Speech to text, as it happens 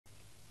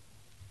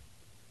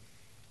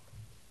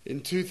In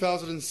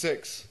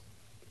 2006,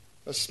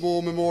 a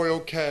small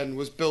memorial cairn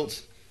was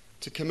built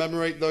to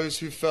commemorate those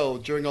who fell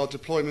during our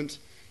deployment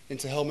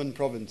into Helmand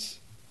Province.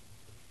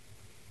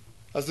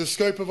 As the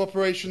scope of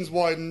operations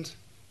widened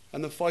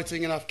and the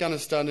fighting in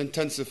Afghanistan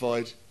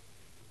intensified,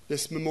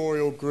 this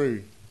memorial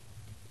grew.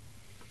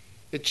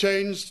 It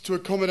changed to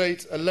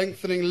accommodate a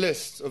lengthening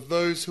list of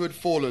those who had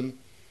fallen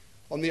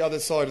on the other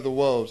side of the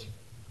world.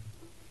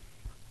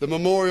 The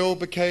memorial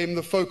became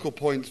the focal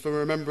point for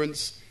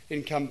remembrance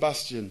in Camp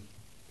Bastion.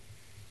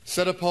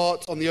 Set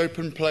apart on the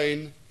open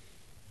plain,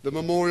 the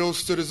memorial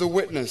stood as a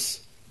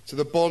witness to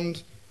the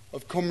bond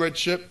of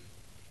comradeship,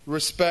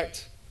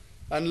 respect,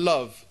 and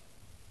love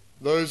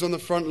those on the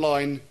front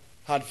line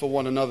had for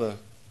one another.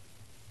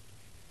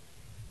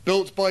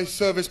 Built by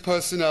service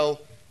personnel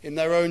in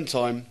their own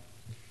time,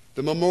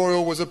 the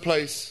memorial was a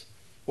place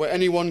where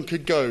anyone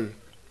could go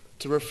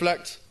to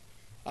reflect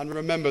and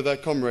remember their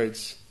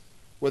comrades,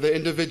 whether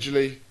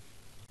individually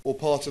or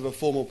part of a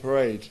formal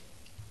parade.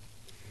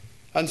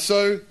 And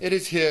so it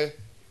is here,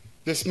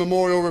 this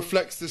memorial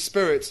reflects the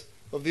spirit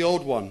of the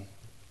old one,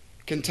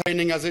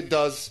 containing as it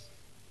does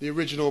the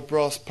original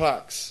brass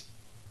plaques,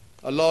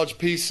 a large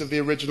piece of the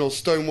original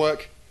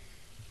stonework,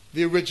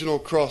 the original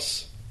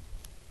cross,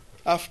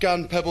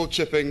 Afghan pebble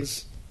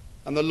chippings,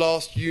 and the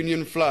last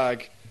Union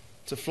flag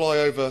to fly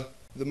over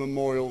the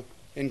memorial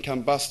in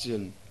Camp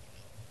Bastion.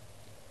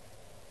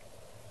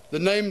 The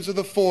names of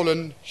the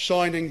fallen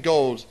shine in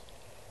gold,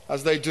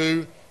 as they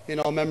do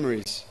in our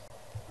memories.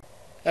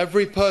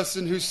 Every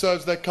person who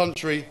serves their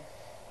country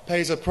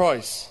pays a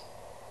price.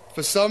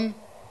 For some,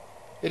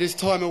 it is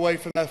time away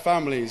from their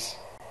families.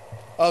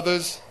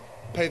 Others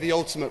pay the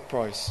ultimate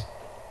price.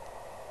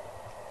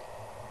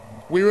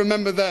 We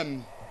remember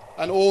them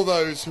and all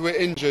those who are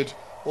injured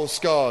or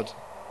scarred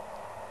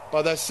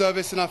by their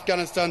service in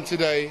Afghanistan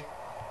today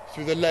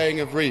through the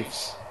laying of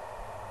wreaths.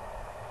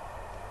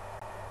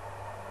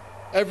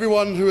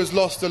 Everyone who has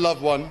lost a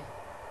loved one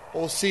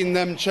or seen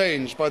them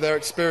changed by their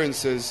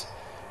experiences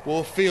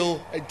will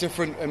feel a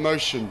different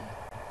emotion.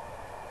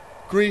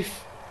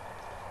 Grief,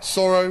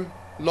 sorrow,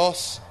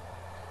 loss,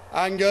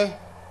 anger,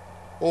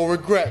 or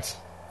regret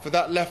for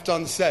that left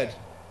unsaid,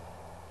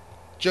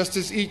 just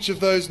as each of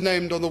those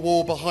named on the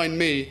wall behind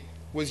me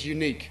was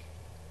unique.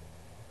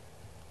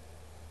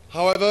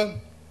 However,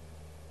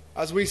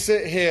 as we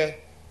sit here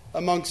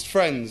amongst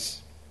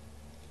friends,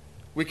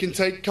 we can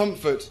take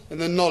comfort in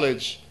the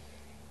knowledge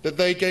that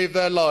they gave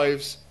their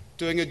lives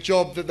doing a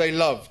job that they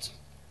loved,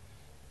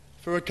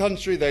 for a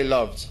country they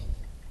loved,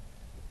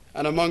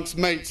 and amongst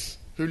mates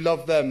who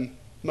loved them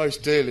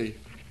most dearly.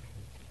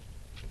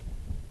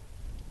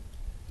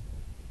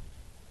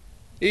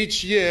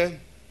 Each year,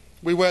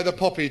 we wear the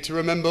poppy to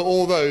remember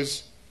all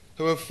those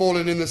who have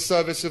fallen in the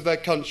service of their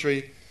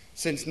country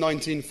since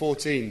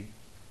 1914.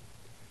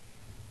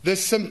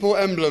 This simple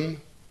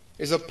emblem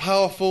is a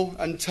powerful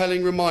and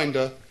telling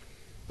reminder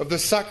of the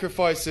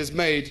sacrifices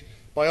made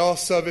by our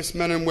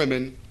servicemen and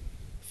women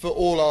for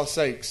all our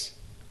sakes.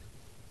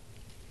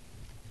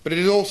 But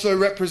it also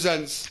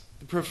represents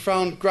the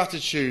profound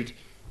gratitude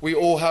we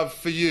all have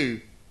for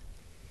you,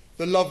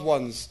 the loved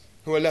ones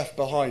who are left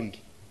behind.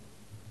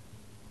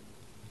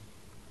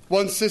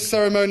 Once this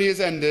ceremony is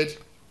ended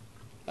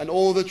and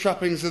all the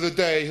trappings of the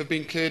day have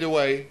been cleared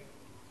away,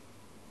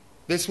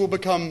 this will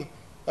become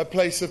a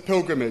place of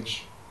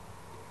pilgrimage,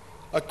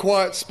 a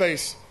quiet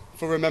space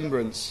for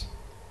remembrance,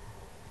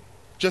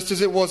 just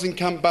as it was in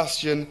Camp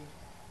Bastion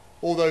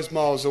all those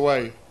miles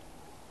away.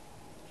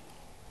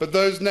 But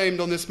those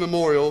named on this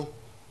memorial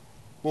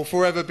will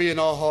forever be in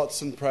our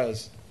hearts and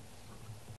prayers.